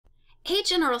Hey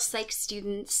General Psych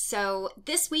students, so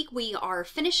this week we are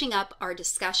finishing up our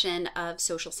discussion of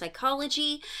social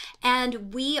psychology,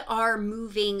 and we are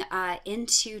moving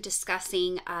into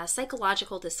discussing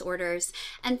psychological disorders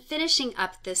and finishing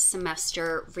up this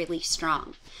semester really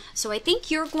strong. So I think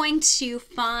you're going to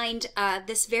find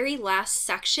this very last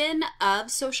section of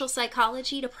social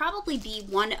psychology to probably be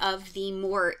one of the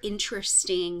more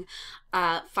interesting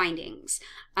findings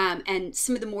and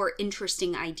some of the more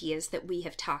interesting ideas that we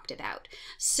have talked about.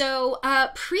 So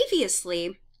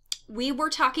previously, we were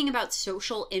talking about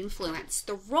social influence,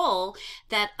 the role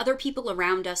that other people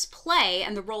around us play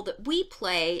and the role that we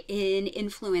play in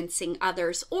influencing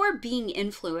others or being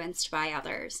influenced by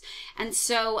others. And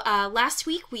so last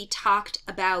week we talked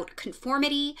about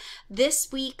conformity. This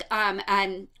week,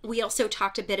 and we also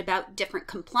talked a bit about different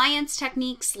compliance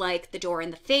techniques like the door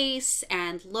in the face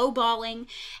and lowballing.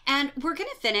 And we're going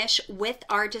to finish with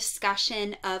our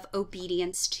discussion of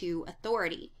obedience to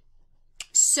authority.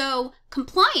 So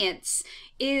compliance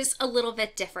is a little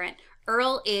bit different.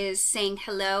 Earl is saying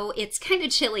hello. It's kind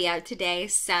of chilly out today,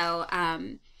 so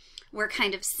we're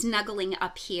kind of snuggling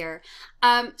up here.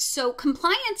 So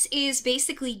compliance is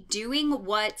basically doing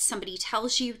what somebody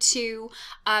tells you to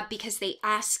because they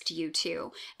asked you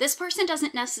to. This person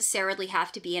doesn't necessarily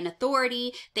have to be an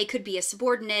authority. They could be a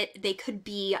subordinate. They could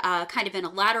be kind of in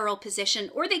a lateral position,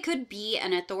 or they could be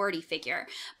an authority figure.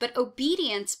 But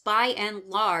obedience, by and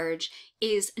large,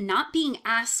 is not being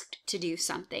asked to do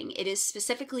something. It is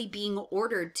specifically being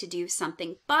ordered to do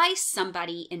something by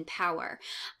somebody in power.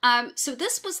 So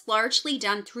this was largely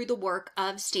done through the work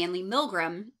of Stanley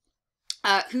Milgram,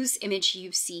 whose image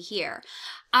you see here.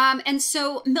 And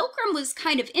so Milgram was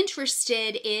kind of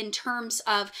interested in terms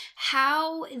of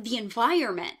how the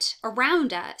environment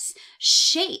around us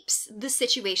shapes the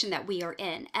situation that we are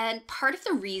in. And part of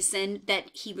the reason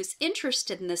that he was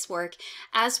interested in this work,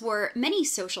 as were many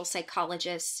social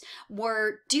psychologists,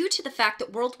 were due to the fact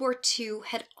that World War II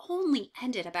had only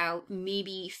ended about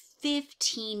maybe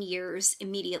 15 years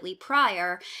immediately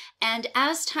prior. And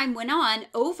as time went on,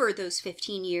 over those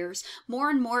 15 years, more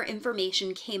and more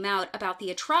information came out about the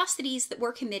atrocities that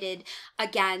were committed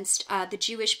against the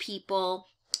Jewish people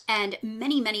and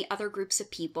many, many other groups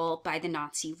of people by the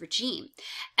Nazi regime.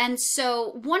 And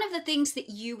so one of the things that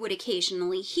you would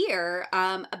occasionally hear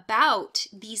about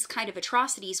these kind of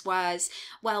atrocities was,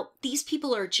 well, these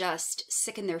people are just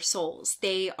sick in their souls.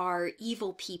 They are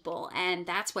evil people, and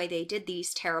that's why they did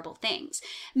these terrible things.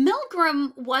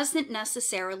 Milgram wasn't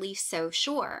necessarily so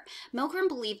sure. Milgram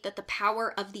believed that the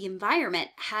power of the environment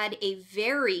had a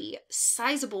very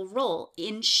sizable role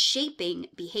in shaping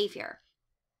behavior.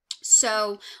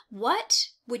 So what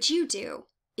would you do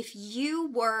if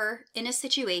you were in a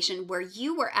situation where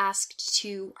you were asked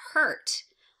to hurt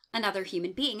another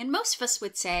human being? And most of us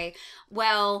would say,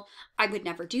 well, I would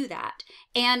never do that.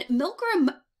 And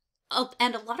Milgram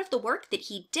and a lot of the work that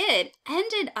he did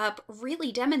ended up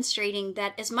really demonstrating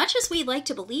that as much as we like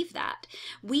to believe that,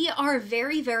 we are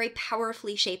very, very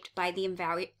powerfully shaped by the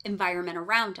environment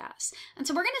around us. And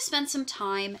so we're going to spend some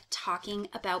time talking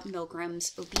about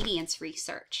Milgram's obedience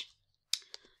research.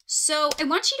 So I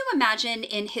want you to imagine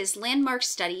in his landmark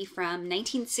study from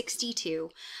 1962,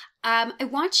 I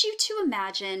want you to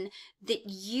imagine that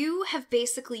you have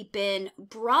basically been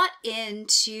brought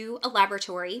into a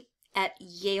laboratory at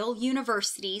Yale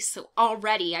University. So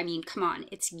already, I mean, come on,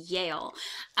 it's Yale.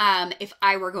 If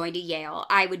I were going to Yale,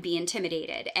 I would be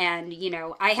intimidated. And, you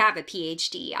know, I have a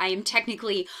PhD. I am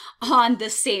technically on the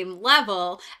same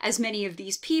level as many of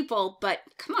these people, but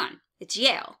come on, it's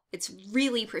Yale. It's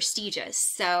really prestigious.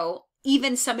 So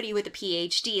even somebody with a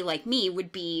PhD like me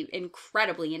would be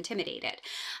incredibly intimidated.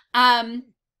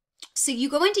 So you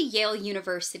go into Yale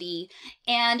University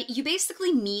and you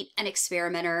basically meet an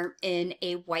experimenter in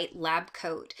a white lab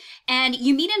coat, and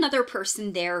you meet another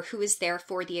person there who is there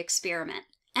for the experiment.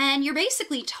 And you're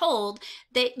basically told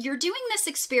that you're doing this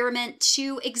experiment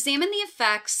to examine the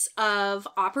effects of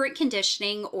operant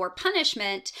conditioning or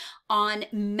punishment on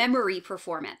memory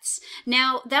performance.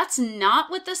 Now, that's not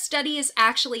what the study is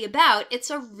actually about. It's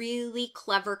a really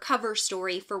clever cover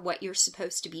story for what you're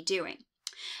supposed to be doing.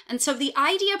 And so the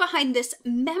idea behind this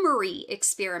memory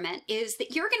experiment is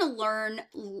that you're going to learn,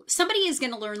 somebody is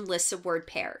going to learn lists of word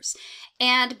pairs.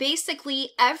 And basically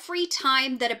every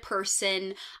time that a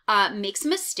person makes a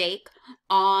mistake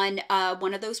on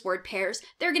one of those word pairs,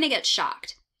 they're going to get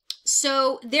shocked.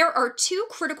 So there are two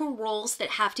critical roles that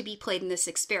have to be played in this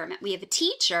experiment. We have a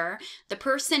teacher, the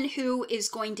person who is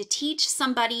going to teach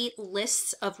somebody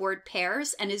lists of word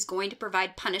pairs and is going to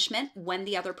provide punishment when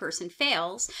the other person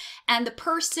fails, and the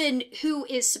person who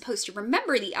is supposed to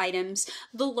remember the items,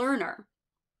 the learner.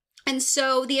 And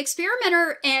so the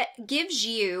experimenter gives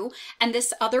you and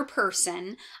this other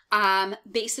person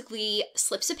basically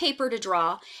slips of paper to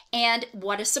draw. And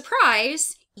what a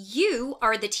surprise! You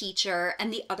are the teacher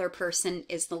and the other person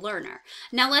is the learner.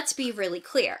 Now let's be really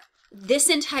clear. This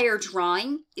entire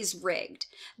drawing is rigged.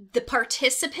 The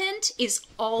participant is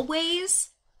always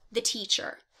the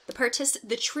teacher.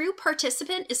 The true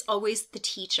participant is always the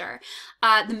teacher.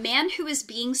 The man who is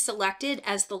being selected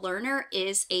as the learner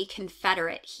is a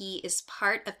Confederate. He is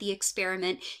part of the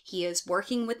experiment. He is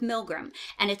working with Milgram.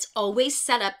 And it's always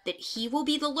set up that he will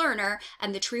be the learner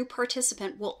and the true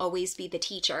participant will always be the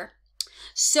teacher.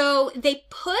 So they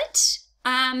put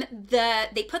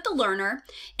the learner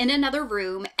in another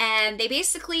room and they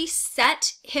basically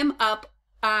set him up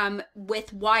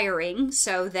with wiring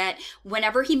so that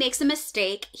whenever he makes a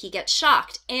mistake, he gets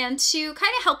shocked. And to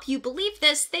kind of help you believe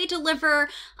this, they deliver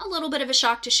a little bit of a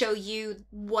shock to show you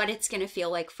what it's going to feel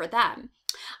like for them.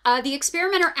 The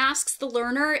experimenter asks the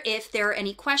learner if there are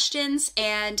any questions,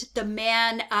 and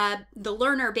the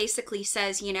learner basically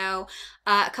says, you know,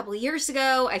 a couple of years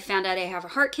ago, I found out I have a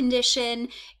heart condition.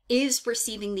 Is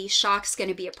receiving these shocks going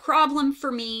to be a problem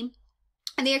for me?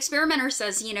 And the experimenter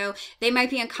says, you know, they might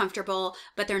be uncomfortable,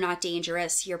 but they're not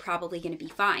dangerous. You're probably going to be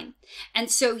fine.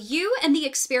 And so you and the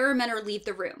experimenter leave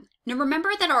the room. Now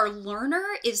remember that our learner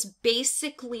is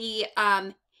basically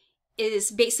an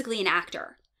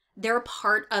actor. They're a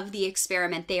part of the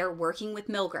experiment. They are working with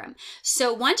Milgram.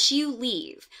 So once you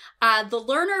leave, the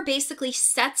learner basically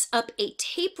sets up a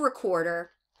tape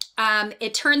recorder.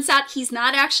 It turns out he's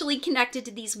not actually connected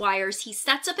to these wires. He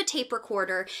sets up a tape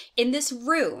recorder in this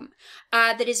room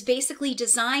that is basically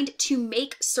designed to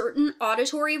make certain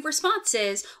auditory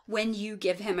responses when you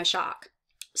give him a shock.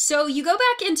 So you go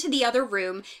back into the other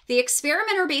room, the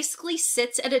experimenter basically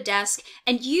sits at a desk,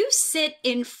 and you sit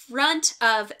in front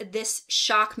of this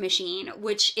shock machine,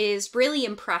 which is really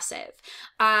impressive.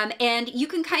 And you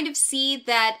can kind of see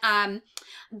that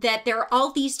that there are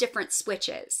all these different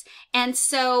switches. And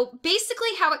so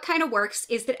basically how it kind of works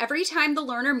is that every time the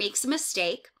learner makes a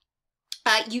mistake,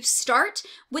 you start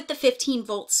with the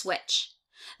 15-volt switch.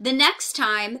 The next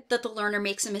time that the learner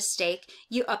makes a mistake,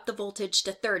 you up the voltage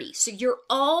to 30. So you're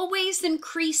always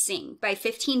increasing by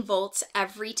 15 volts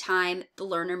every time the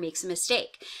learner makes a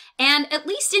mistake. And at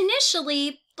least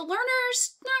initially, the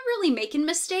learner's not really making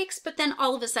mistakes, but then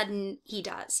all of a sudden he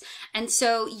does. And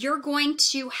so you're going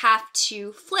to have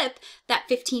to flip that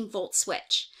 15-volt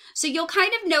switch. So you'll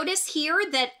kind of notice here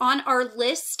that on our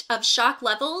list of shock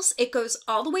levels, it goes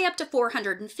all the way up to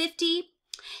 450.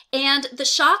 And the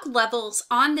shock levels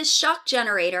on this shock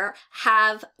generator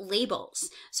have labels.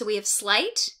 So we have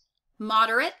slight,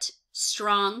 moderate,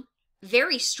 strong,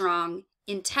 very strong,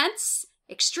 intense,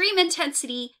 extreme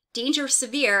intensity, danger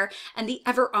severe, and the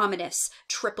ever ominous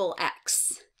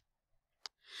XXX.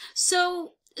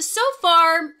 So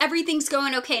far, everything's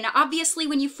going okay. Now, obviously,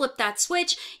 when you flip that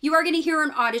switch, you are going to hear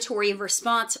an auditory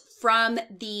response from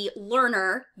the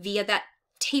learner via that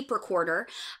tape recorder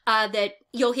that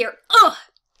you'll hear, ugh,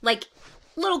 like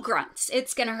little grunts.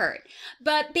 It's going to hurt.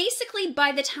 But basically,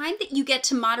 by the time that you get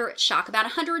to moderate shock, about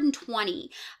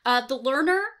 120, the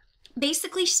learner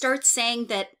basically starts saying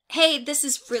that, hey, this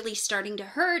is really starting to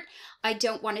hurt. I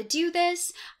don't want to do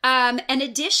this. And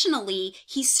additionally,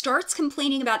 he starts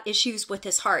complaining about issues with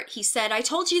his heart. He said, I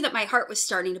told you that my heart was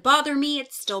starting to bother me.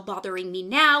 It's still bothering me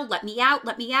now. Let me out.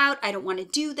 Let me out. I don't want to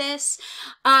do this.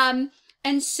 And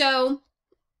so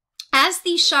as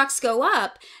these shocks go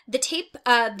up, the tape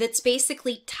that's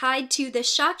basically tied to the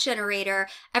shock generator,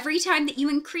 every time that you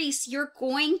increase, you're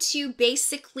going to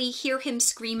basically hear him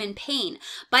scream in pain.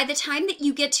 By the time that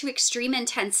you get to extreme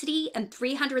intensity and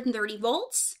 330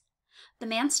 volts, the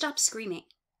man stops screaming.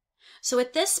 So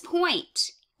at this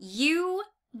point, you,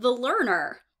 the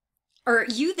learner, or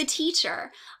you, the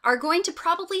teacher, are going to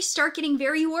probably start getting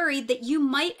very worried that you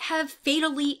might have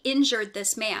fatally injured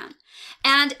this man.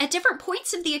 And at different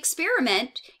points of the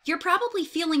experiment, you're probably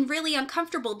feeling really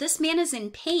uncomfortable. This man is in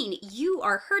pain. You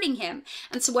are hurting him.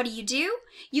 And so what do?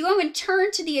 You go and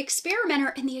turn to the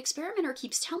experimenter, and the experimenter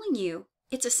keeps telling you,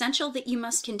 it's essential that you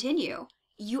must continue.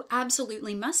 You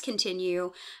absolutely must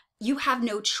continue. You have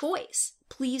no choice.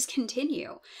 Please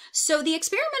continue. So the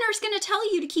experimenter is going to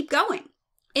tell you to keep going,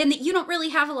 and that you don't really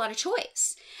have a lot of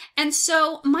choice. And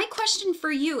so my question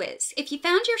for you is, if you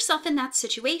found yourself in that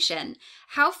situation,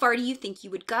 how far do you think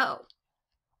you would go?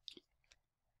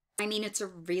 I mean, it's a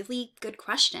really good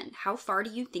question. How far do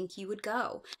you think you would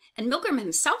go? And Milgram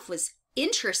himself was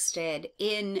interested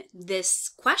in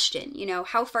this question, you know,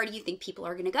 how far do you think people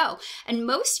are going to go? And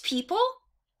most people,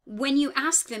 when you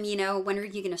ask them, you know, when are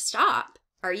you going to stop?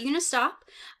 Are you going to stop?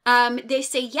 They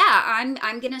say, yeah,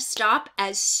 I'm going to stop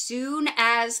as soon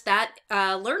as that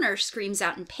learner screams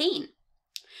out in pain.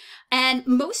 And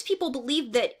most people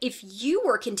believe that if you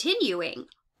were continuing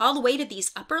all the way to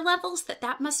these upper levels,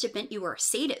 that must have meant you were a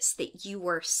sadist, that you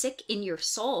were sick in your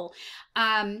soul.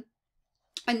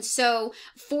 And so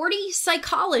 40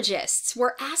 psychologists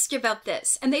were asked about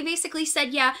this, and they basically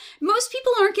said, yeah, most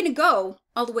people aren't going to go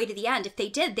all the way to the end. If they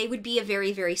did, they would be a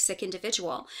very, very sick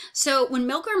individual. So when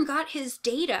Milgram got his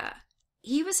data,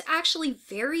 he was actually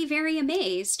very, very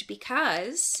amazed,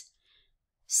 because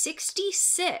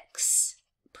 66%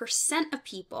 of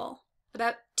people,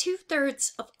 about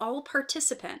 2/3 of all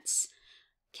participants,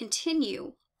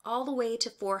 continue all the way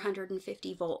to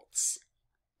 450 volts.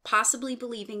 Possibly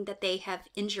believing that they have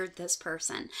injured this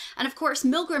person. And of course,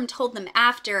 Milgram told them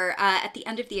after, at the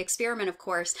end of the experiment, of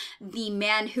course, the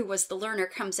man who was the learner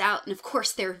comes out, and of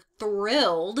course they're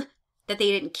thrilled that they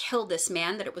didn't kill this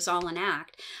man, that it was all an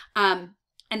act. And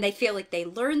they feel like they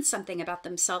learned something about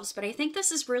themselves, but I think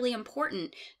this is really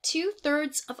important.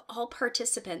 2/3 of all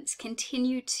participants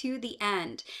continue to the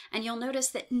end, and you'll notice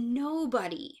that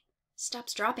nobody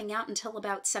stops dropping out until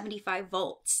about 75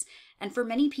 volts. And for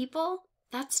many people,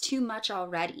 that's too much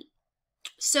already.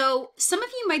 So some of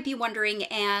you might be wondering,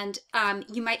 and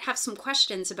you might have some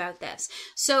questions about this.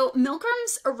 So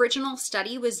Milgram's original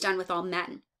study was done with all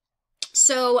men.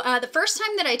 So the first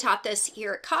time that I taught this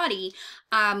here at Cottey,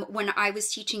 when I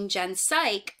was teaching Gen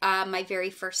Psych, my very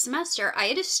first semester, I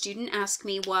had a student ask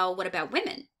me, well, what about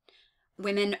women?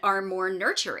 Women are more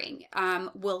nurturing.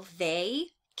 Will they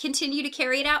continue to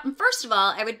carry it out? And first of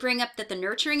all, I would bring up that the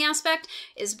nurturing aspect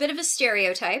is a bit of a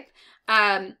stereotype.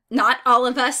 Not all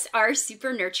of us are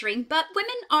super nurturing, but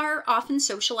women are often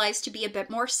socialized to be a bit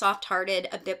more soft-hearted,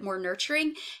 a bit more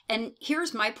nurturing. And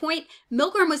here's my point.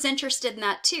 Milgram was interested in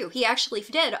that too. He actually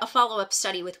did a follow-up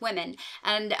study with women.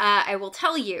 And I will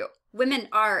tell you, women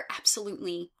are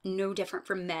absolutely no different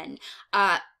from men.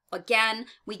 Again,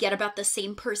 we get about the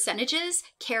same percentages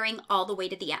carrying all the way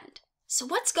to the end. So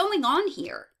what's going on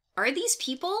here? Are these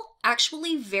people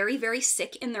actually very, very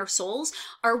sick in their souls?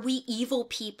 Are we evil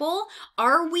people?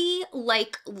 Are we,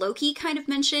 like Loki kind of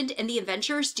mentioned in the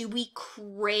Avengers, do we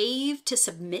crave to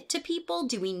submit to people?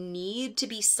 Do we need to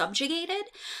be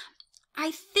subjugated? I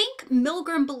think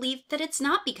Milgram believed that it's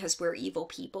not because we're evil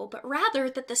people, but rather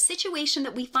that the situation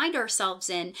that we find ourselves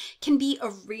in can be a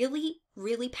really,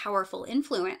 really powerful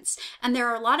influence. And there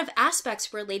are a lot of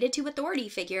aspects related to authority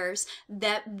figures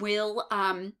that will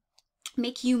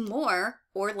make you more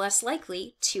or less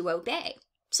likely to obey.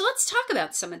 So let's talk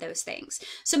about some of those things.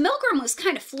 So Milgram was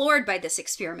kind of floored by this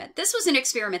experiment. This was an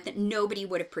experiment that nobody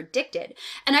would have predicted.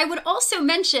 And I would also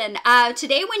mention,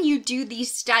 today when you do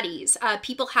these studies,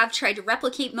 people have tried to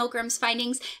replicate Milgram's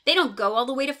findings. They don't go all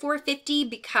the way to 450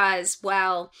 because,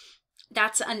 well,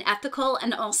 that's unethical,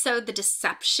 and also the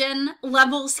deception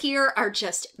levels here are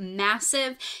just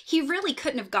massive. He really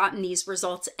couldn't have gotten these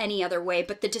results any other way,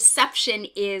 but the deception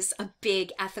is a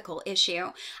big ethical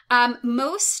issue.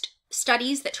 Most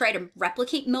studies that try to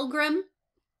replicate Milgram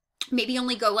maybe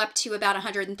only go up to about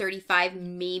 135,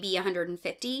 maybe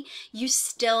 150. You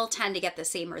still tend to get the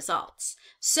same results.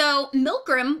 So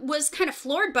Milgram was kind of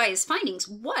floored by his findings.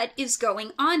 What is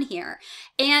going on here?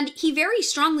 And he very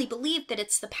strongly believed that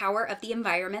it's the power of the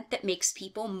environment that makes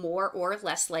people more or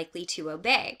less likely to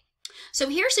obey. So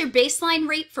here's your baseline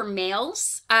rate for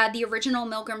males. The original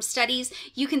Milgram studies,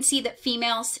 you can see that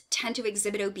females tend to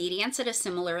exhibit obedience at a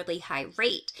similarly high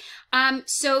rate.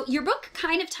 So your book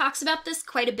kind of talks about this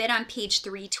quite a bit on page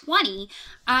 320.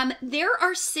 There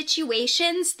are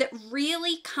situations that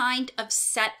really kind of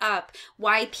set up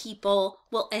why people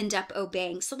will end up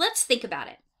obeying. So let's think about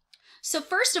it. So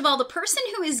first of all, the person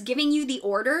who is giving you the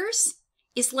orders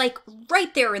is like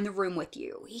right there in the room with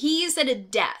you. He's at a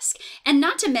desk. And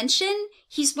not to mention,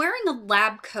 he's wearing a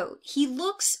lab coat. He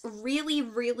looks really,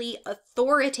 really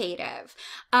authoritative.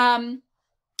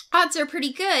 Odds are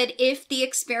pretty good if the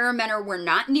experimenter were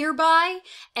not nearby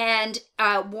and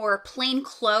wore plain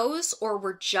clothes or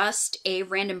were just a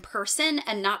random person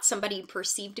and not somebody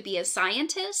perceived to be a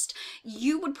scientist,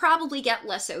 you would probably get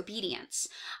less obedience.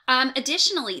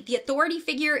 Additionally, the authority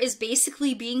figure is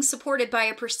basically being supported by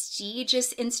a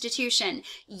prestigious institution.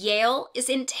 Yale is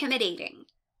intimidating.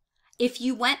 If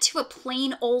you went to a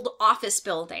plain old office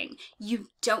building, you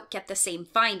don't get the same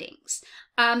findings.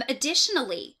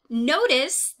 Additionally,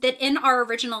 notice that in our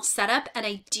original setup, and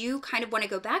I do kind of want to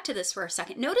go back to this for a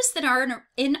second, notice that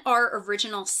in our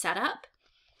original setup,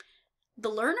 the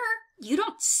learner, you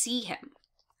don't see him.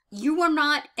 You are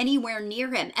not anywhere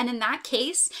near him. And in that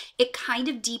case, it kind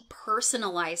of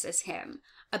depersonalizes him.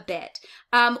 a bit.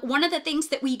 One of the things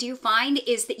that we do find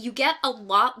is that you get a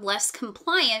lot less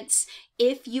compliance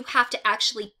if you have to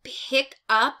actually pick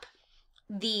up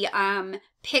the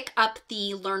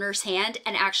learner's hand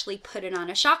and actually put it on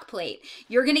a shock plate.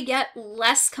 You're going to get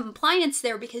less compliance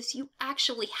there because you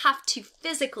actually have to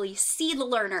physically see the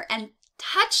learner and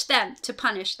touch them to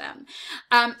punish them.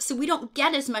 So we don't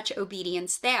get as much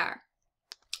obedience there.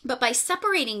 But by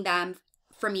separating them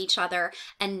from each other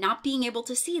and not being able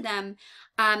to see them,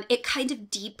 it kind of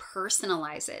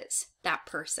depersonalizes that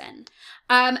person.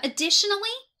 Additionally,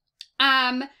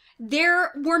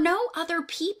 there were no other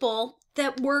people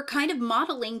that were kind of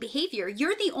modeling behavior.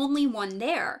 You're the only one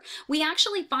there. We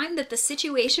actually find that the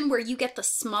situation where you get the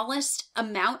smallest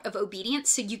amount of obedience,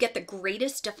 so you get the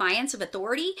greatest defiance of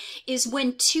authority, is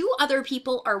when two other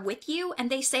people are with you and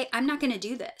they say, I'm not going to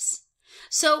do this.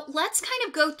 So let's kind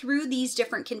of go through these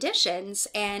different conditions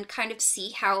and kind of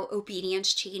see how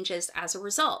obedience changes as a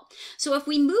result. So if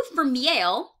we move from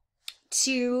Yale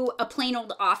to a plain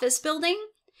old office building,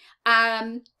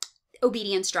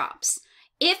 obedience drops.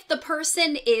 If the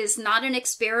person is not an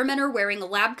experimenter wearing a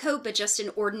lab coat, but just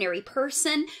an ordinary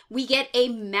person, we get a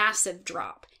massive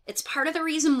drop. It's part of the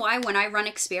reason why when I run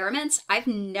experiments, I've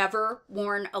never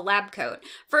worn a lab coat.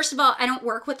 First of all, I don't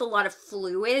work with a lot of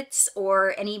fluids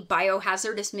or any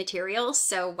biohazardous materials,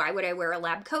 so why would I wear a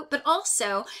lab coat? But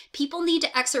also, people need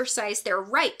to exercise their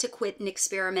right to quit an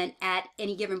experiment at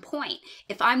any given point.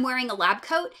 If I'm wearing a lab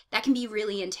coat, that can be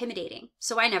really intimidating,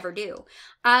 so I never do.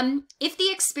 If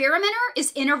the experimenter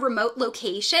is in a remote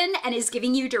location and is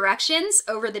giving you directions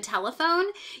over the telephone,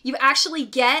 you actually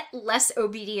get less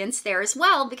obedience there as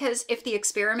well, because if the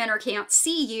experimenter can't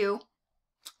see you,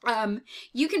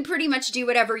 you can pretty much do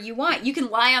whatever you want. You can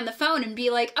lie on the phone and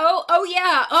be like, oh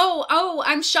yeah, oh,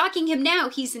 I'm shocking him now,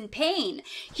 he's in pain.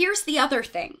 Here's the other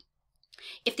thing.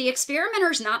 If the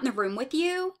experimenter's not in the room with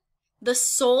you, the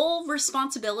sole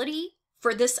responsibility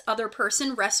for this other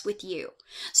person rests with you.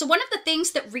 So one of the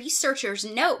things that researchers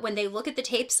note when they look at the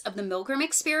tapes of the Milgram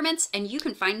experiments, and you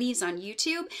can find these on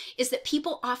YouTube, is that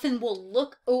people often will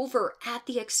look over at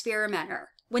the experimenter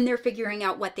when they're figuring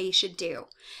out what they should do.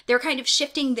 They're kind of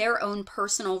shifting their own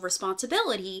personal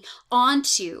responsibility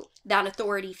onto that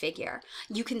authority figure.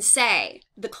 You can say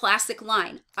the classic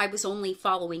line, I was only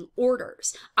following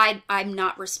orders. I'm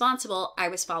not responsible, I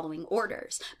was following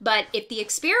orders. But if the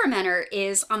experimenter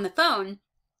is on the phone,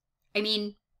 I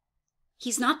mean,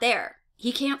 he's not there.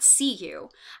 He can't see you,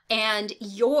 and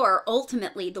you're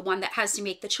ultimately the one that has to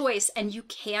make the choice, and you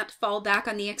can't fall back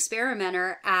on the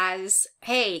experimenter as,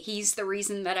 hey, he's the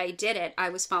reason that I did it. I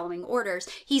was following orders.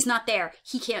 He's not there.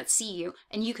 He can't see you,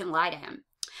 and you can lie to him.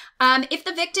 If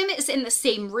the victim is in the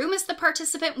same room as the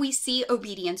participant, we see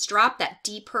obedience drop. That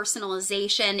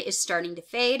depersonalization is starting to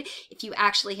fade. If you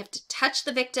actually have to touch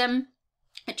the victim,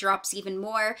 it drops even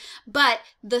more. But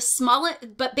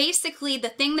basically the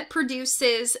thing that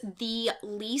produces the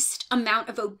least amount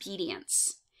of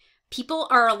obedience, people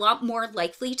are a lot more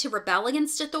likely to rebel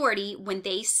against authority when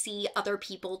they see other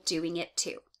people doing it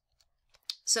too.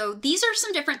 So these are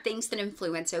some different things that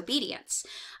influence obedience.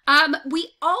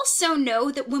 We also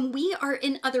know that when we are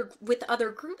with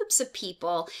other groups of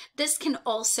people, this can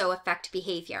also affect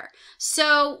behavior.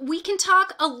 So we can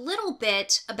talk a little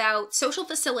bit about social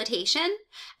facilitation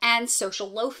and social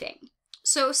loafing.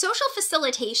 So social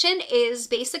facilitation is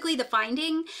basically the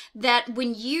finding that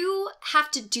when you have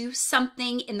to do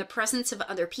something in the presence of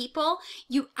other people,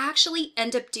 you actually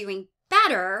end up doing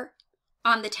better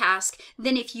on the task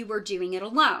than if you were doing it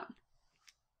alone.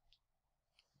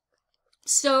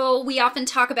 So we often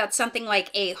talk about something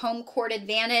like a home court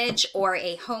advantage or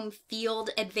a home field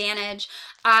advantage.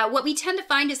 What we tend to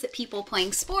find is that people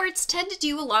playing sports tend to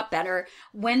do a lot better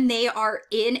when they are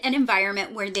in an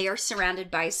environment where they are surrounded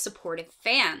by supportive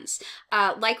fans.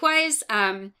 Likewise,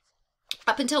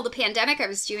 up until the pandemic, I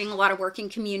was doing a lot of work in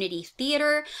community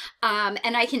theater,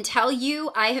 and I can tell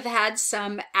you I have had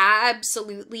some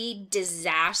absolutely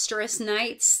disastrous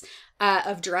nights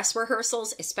of dress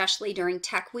rehearsals, especially during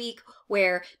Tech Week,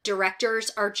 where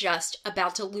directors are just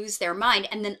about to lose their mind.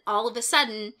 And then all of a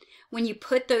sudden, when you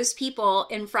put those people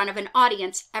in front of an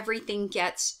audience, everything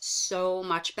gets so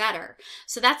much better.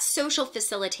 So that's social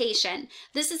facilitation.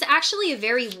 This is actually a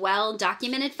very well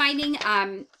documented finding.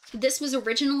 This was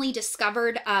originally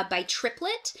discovered by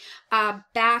Triplett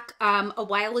back a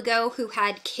while ago, who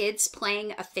had kids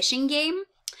playing a fishing game.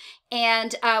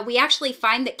 And we actually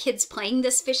find that kids playing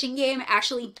this fishing game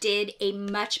actually did a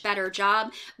much better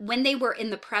job when they were in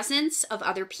the presence of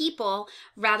other people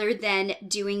rather than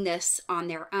doing this on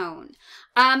their own.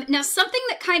 Now, something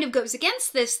that kind of goes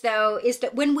against this, though, is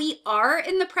that when we are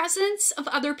in the presence of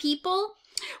other people,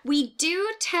 we do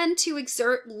tend to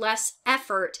exert less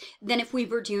effort than if we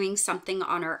were doing something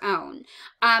on our own.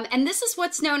 And this is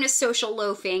what's known as social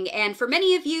loafing. And for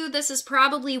many of you, this is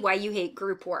probably why you hate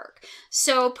group work.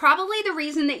 So probably the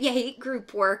reason that you hate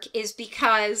group work is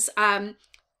because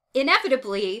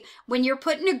inevitably, when you're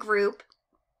put in a group,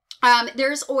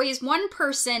 there's always one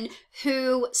person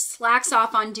who slacks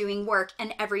off on doing work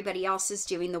and everybody else is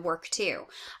doing the work too.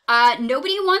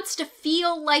 Nobody wants to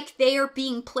feel like they are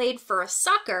being played for a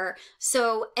sucker,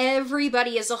 so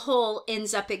everybody as a whole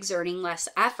ends up exerting less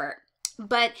effort.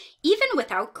 But even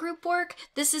without group work,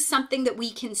 this is something that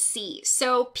we can see.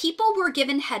 So people were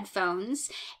given headphones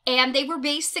and they were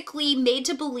basically made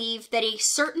to believe that a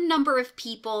certain number of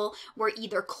people were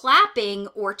either clapping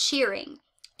or cheering.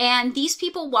 And these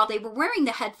people, while they were wearing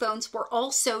the headphones, were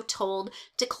also told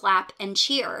to clap and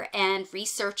cheer. And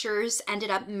researchers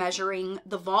ended up measuring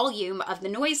the volume of the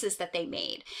noises that they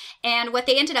made. And what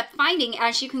they ended up finding,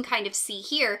 as you can kind of see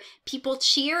here, people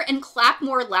cheer and clap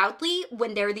more loudly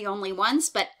when they're the only ones.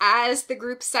 But as the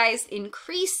group size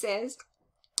increases,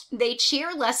 they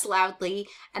cheer less loudly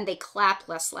and they clap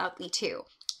less loudly too.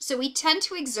 So we tend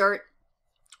to exert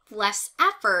less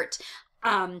effort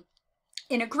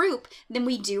in a group than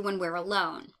we do when we're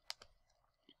alone.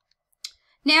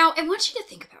 Now, I want you to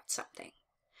think about something.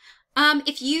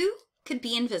 If you could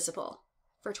be invisible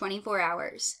for 24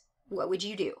 hours, what would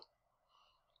you do?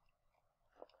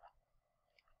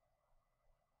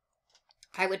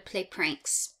 I would play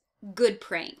pranks. Good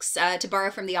pranks. To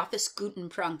borrow from The Office, guten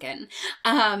Pranken.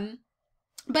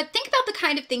 But think about the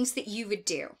kind of things that you would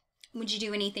do. Would you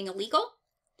do anything illegal?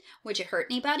 Would you hurt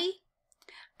anybody?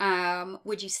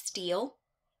 Would you steal?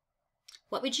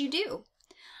 What would you do?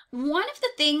 One of the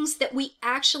things that we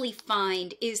actually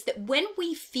find is that when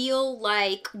we feel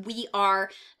like we are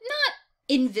not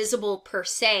invisible per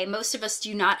se, most of us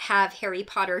do not have Harry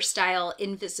Potter style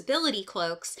invisibility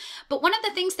cloaks, but one of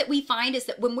the things that we find is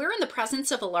that when we're in the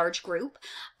presence of a large group,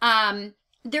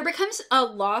 there becomes a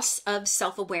loss of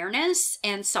self-awareness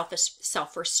and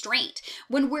self-restraint.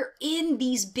 When we're in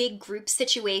these big group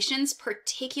situations,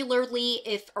 particularly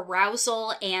if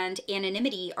arousal and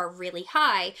anonymity are really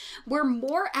high, we're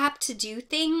more apt to do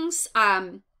things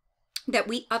that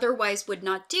we otherwise would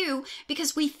not do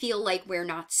because we feel like we're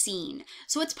not seen.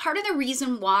 So it's part of the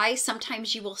reason why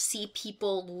sometimes you will see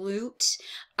people loot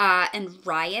and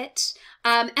riot.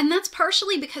 And that's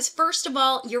partially because, first of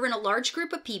all, you're in a large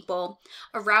group of people,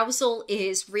 arousal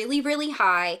is really, really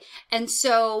high. And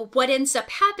so what ends up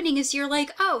happening is you're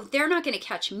like, oh, they're not going to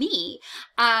catch me.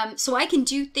 So I can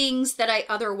do things that I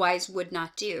otherwise would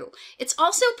not do. It's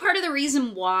also part of the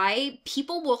reason why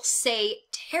people will say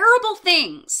terrible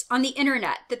things on the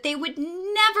internet that they would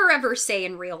never ever say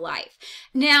in real life.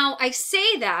 Now, I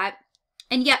say that,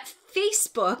 and yet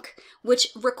Facebook, which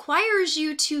requires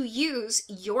you to use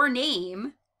your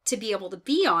name to be able to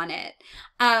be on it,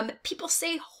 people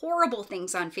say horrible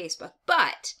things on Facebook.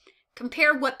 But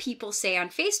compare what people say on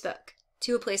Facebook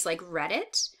to a place like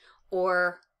Reddit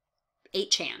or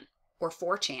 8chan or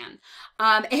 4chan.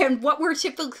 And what we're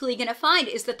typically going to find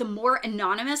is that the more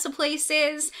anonymous a place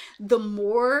is, the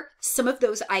more some of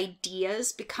those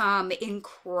ideas become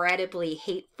incredibly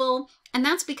hateful. And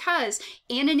that's because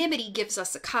anonymity gives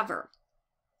us a cover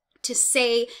to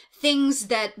say things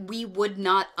that we would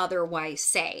not otherwise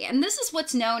say. And this is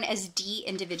what's known as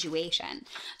de-individuation.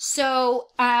 So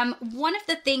one of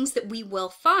the things that we will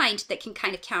find that can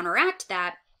kind of counteract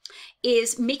that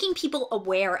is making people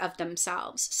aware of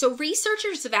themselves. So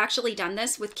researchers have actually done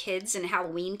this with kids and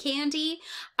Halloween candy.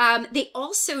 They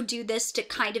also do this to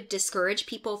kind of discourage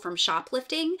people from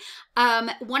shoplifting.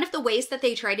 One of the ways that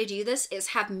they try to do this is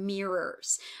have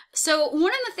mirrors. So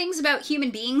one of the things about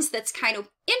human beings that's kind of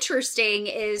interesting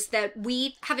is that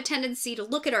we have a tendency to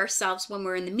look at ourselves when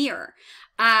we're in the mirror.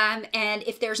 And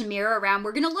if there's a mirror around,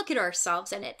 we're going to look at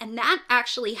ourselves in it. And that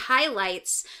actually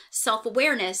highlights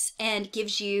self-awareness and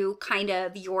gives you kind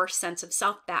of your sense of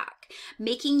self back.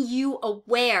 Making you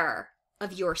aware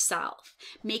of yourself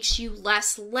makes you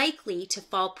less likely to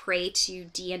fall prey to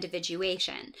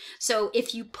de-individuation. So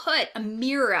if you put a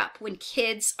mirror up when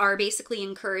kids are basically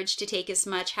encouraged to take as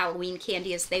much Halloween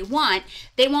candy as they won't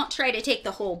try to take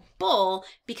the whole bowl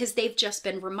because they've just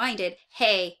been reminded,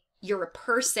 hey, you're a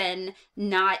person,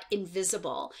 not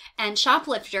invisible. And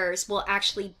shoplifters will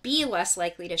actually be less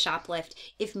likely to shoplift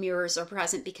if mirrors are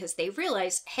present because they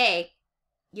realize, hey,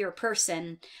 you're a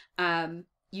person,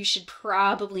 you should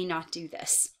probably not do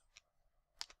this.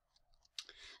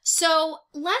 So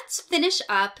let's finish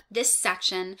up this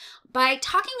section by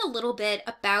talking a little bit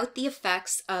about the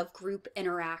effects of group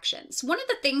interactions. One of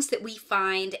the things that we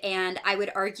find, and I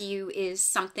would argue is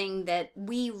something that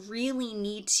we really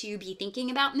need to be thinking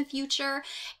about in the future,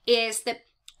 is that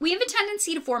we have a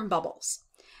tendency to form bubbles.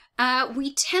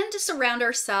 We tend to surround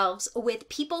ourselves with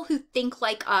people who think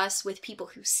like us, with people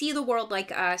who see the world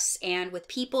like us, and with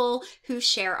people who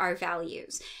share our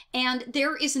values. And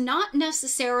there is not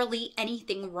necessarily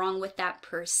anything wrong with that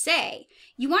per se.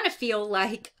 You want to feel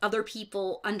like other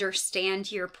people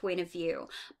understand your point of view.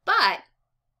 But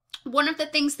one of the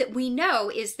things that we know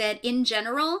is that in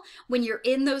general, when you're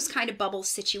in those kind of bubble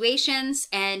situations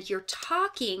and you're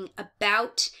talking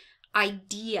about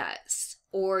ideas,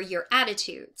 or your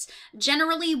attitudes.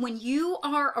 Generally, when you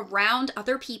are around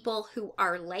other people who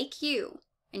are like you,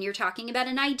 and you're talking about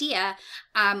an idea,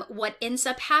 what ends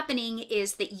up happening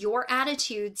is that your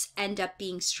attitudes end up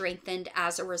being strengthened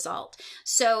as a result.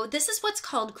 So this is what's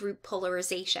called group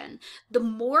polarization. The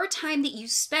more time that you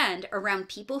spend around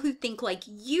people who think like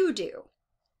you do,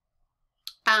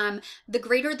 the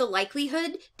greater the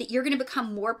likelihood that you're going to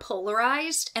become more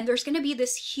polarized, and there's going to be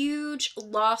this huge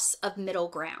loss of middle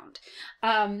ground.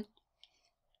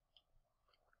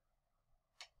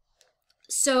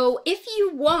 So if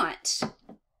you want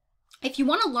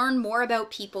to learn more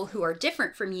about people who are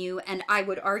different from you, and I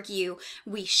would argue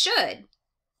we should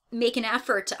make an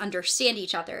effort to understand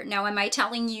each other. Now, am I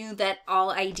telling you that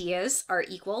all ideas are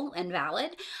equal and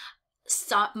valid?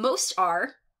 Most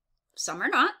are, some are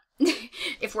not.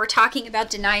 If we're talking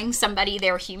about denying somebody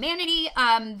their humanity,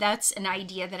 that's an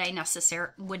idea that I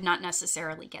would not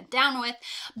necessarily get down with.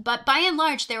 But by and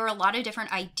large, there are a lot of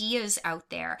different ideas out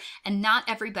there, and not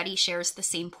everybody shares the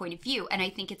same point of view. And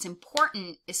I think it's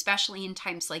important, especially in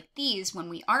times like these, when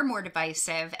we are more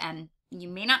divisive and you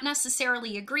may not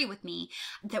necessarily agree with me,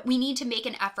 that we need to make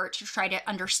an effort to try to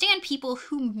understand people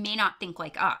who may not think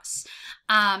like us.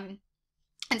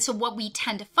 And so what we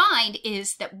tend to find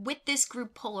is that with this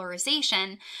group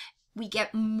polarization, we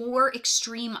get more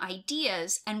extreme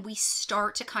ideas and we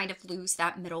start to kind of lose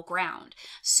that middle ground.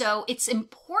 So it's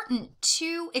important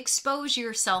to expose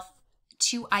yourself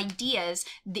to ideas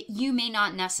that you may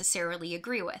not necessarily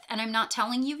agree with. And I'm not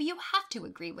telling you you have to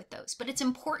agree with those, but it's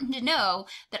important to know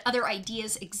that other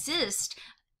ideas exist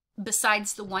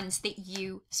besides the ones that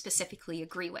you specifically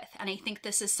agree with. And I think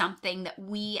this is something that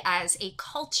we as a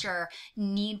culture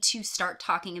need to start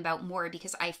talking about more,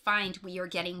 because I find we are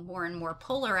getting more and more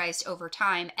polarized over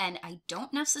time, and I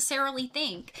don't necessarily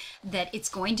think that it's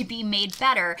going to be made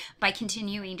better by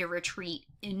continuing to retreat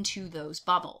into those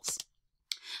bubbles.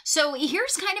 So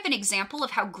here's kind of an example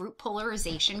of how group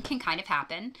polarization can kind of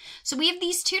happen. So we have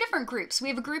these two different groups. We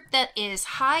have a group that is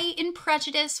high in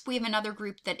prejudice. We have another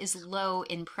group that is low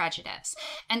in prejudice.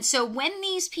 And so when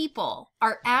these people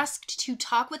are asked to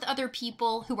talk with other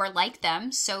people who are like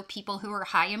them, so people who are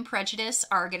high in prejudice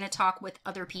are going to talk with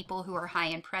other people who are high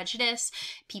in prejudice.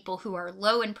 People who are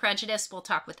low in prejudice will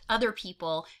talk with other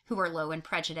people who are low in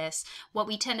prejudice. What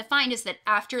we tend to find is that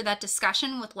after that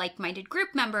discussion with like-minded group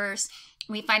members,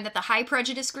 we find that the high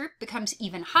prejudice group becomes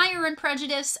even higher in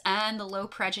prejudice, and the low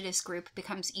prejudice group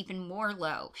becomes even more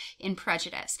low in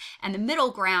prejudice. And the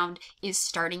middle ground is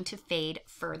starting to fade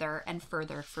further and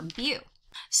further from view.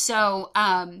 So,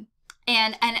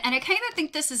 and I kind of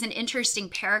think this is an interesting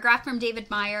paragraph from David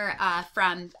Meyer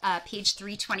from page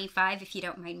 325, if you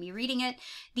don't mind me reading it.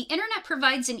 The internet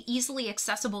provides an easily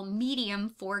accessible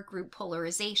medium for group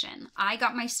polarization. I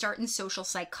got my start in social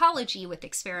psychology with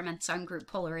experiments on group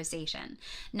polarization.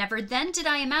 Never then did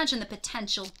I imagine the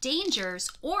potential dangers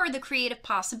or the creative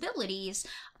possibilities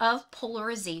of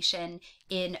polarization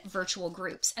in virtual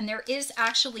groups. And there is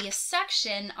actually a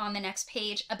section on the next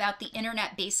page about the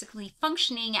internet basically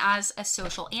functioning as a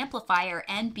social amplifier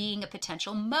and being a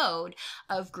potential mode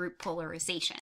of group polarization.